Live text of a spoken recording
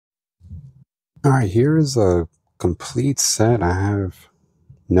All right, here is a complete set. I have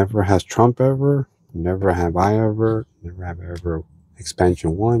never has Trump ever, never have I ever, never have ever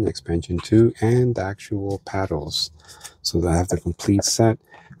expansion 1, expansion 2, and the actual paddles. So I have the complete set.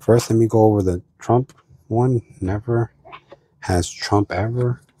 First, let me go over the Trump one. Never has Trump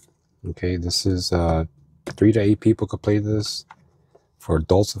ever. Okay, this is 3 to 8 people could play this. For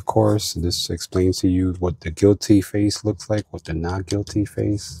adults, of course, this explains to you what the guilty face looks like, what the not guilty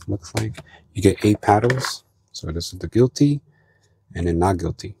face looks like. You get 8 paddles. So this is the guilty and then not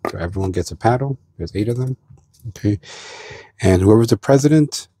guilty. So everyone gets a paddle. There's 8 of them. Okay. And whoever's the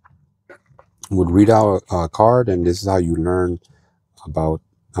president would read out a card, and this is how you learn about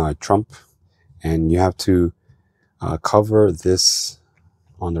Trump. And you have to cover this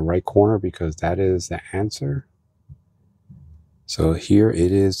on the right corner because that is the answer. So here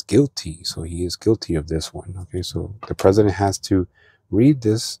it is guilty. So he is guilty of this one. Okay, so the president has to read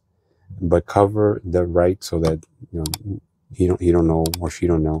this, but cover the right so that he don't know or she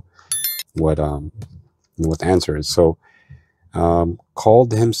don't know what the answer is. So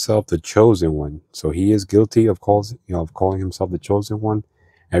called himself the chosen one. So he is guilty of calling himself the chosen one.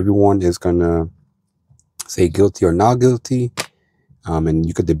 Everyone is gonna say guilty or not guilty, and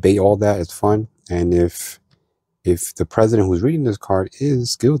you could debate all that. It's fun. And if the president who's reading this card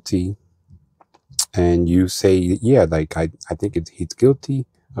is guilty, and you say, yeah, like I think he's guilty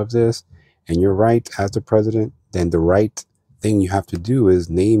of this, and you're right as the president, then the right thing you have to do is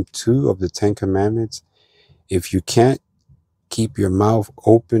name 2 of the 10 commandments. If you can't, keep your mouth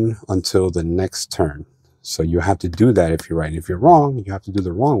open until the next turn. So you have to do that if you're right. If you're wrong, you have to do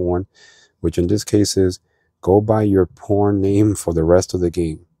the wrong one, which in this case is go by your porn name for the rest of the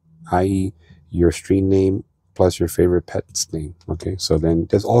game, i.e. your street name plus your favorite pet's name. Okay, so then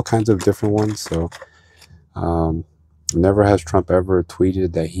there's all kinds of different ones. So never has Trump ever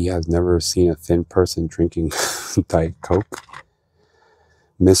tweeted that he has never seen a thin person drinking Diet Coke.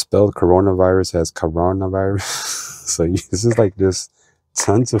 Misspelled coronavirus as coronavirus. So this is like this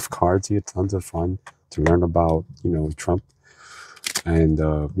tons of cards here, tons of fun to learn about, Trump. And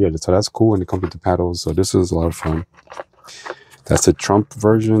yeah, so that's cool when it comes to the paddles. So this was a lot of fun. That's the Trump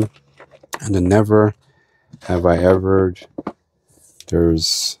version. And the never have I ever.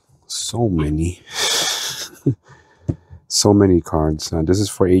 There's so many. So many cards. This is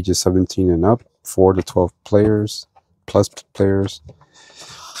for ages 17 and up, 4 to 12 players, plus players.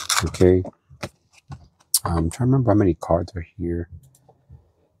 Okay. I'm trying to remember how many cards are here.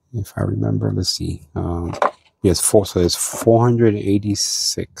 If I remember, let's see. Yes, 4. So there's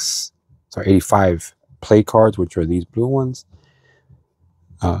 486. Sorry, 85 play cards, which are these blue ones.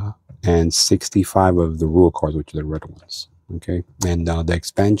 And 65 of the rule cards, which are the red ones. Okay. And the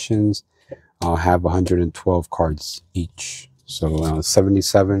expansions have 112 cards each. So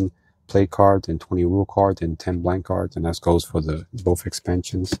 77 play cards and 20 rule cards and 10 blank cards. And that goes for the both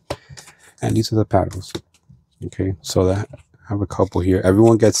expansions. And these are the paddles. Okay. So that I have a couple here.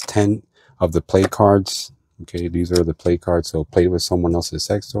 Everyone gets 10 of the play cards. Okay. These are the play cards. So played with someone else's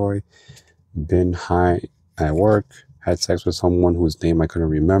sex toy. Been high at work. Had sex with someone whose name I couldn't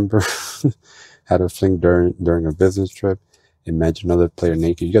remember. Had a fling during a business trip. Imagine another player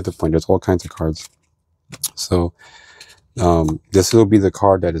naked. You get the point. There's all kinds of cards. So this will be the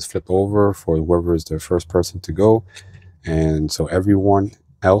card that is flipped over for whoever is the first person to go. And so everyone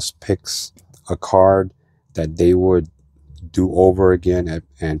else picks a card that they would do over again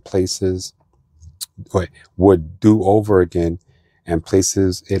and places. Would do over again and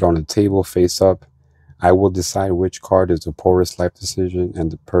places it on a table face up. I will decide which card is the poorest life decision, and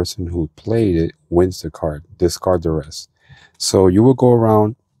the person who played it wins the card. Discard the rest. So you will go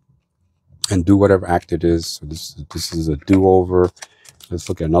around and do whatever act it is. So this is a do-over. Let's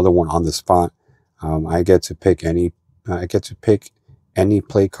look at another one on the spot. I get to pick any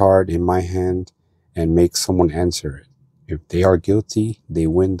play card in my hand and make someone answer it. If they are guilty, they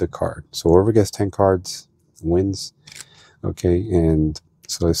win the card. So whoever gets 10 cards wins. Okay, and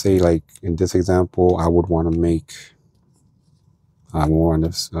so let's say like in this example, I would want to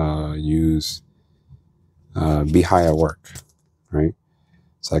use be high at work, right?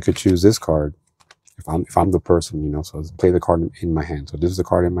 So I could choose this card if I'm the person, so let's play the card in my hand. So this is the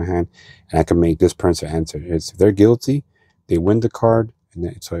card in my hand, and I can make this person answer. If they're guilty, they win the card,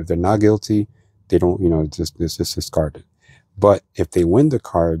 and so if they're not guilty, they don't, just discard it. But if they win the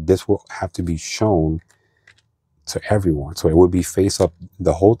card, this will have to be shown to everyone. So it would be face up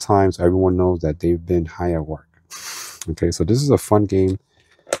the whole time, so everyone knows that they've been high at work. Okay, so this is a fun game.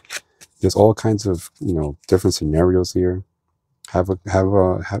 There's all kinds of different scenarios here. I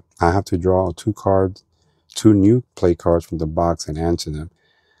have to draw 2 new play cards from the box and answer them.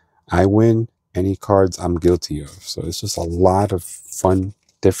 I win any cards I'm guilty of. So it's just a lot of fun,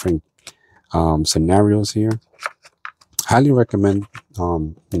 different scenarios here. Highly recommend,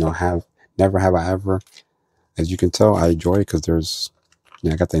 you know, Never Have I Ever. As you can tell, I enjoy it because there's,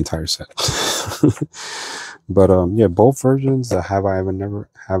 yeah, I got the entire set. But yeah, both versions, the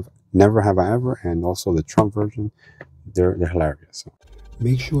Never Have I Ever, and also the Trump version, they're hilarious. So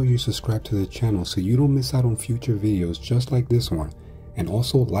make sure you subscribe to the channel so you don't miss out on future videos just like this one. And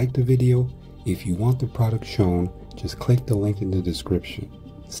also like the video. If you want the product shown, just click the link in the description.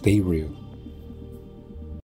 Stay real.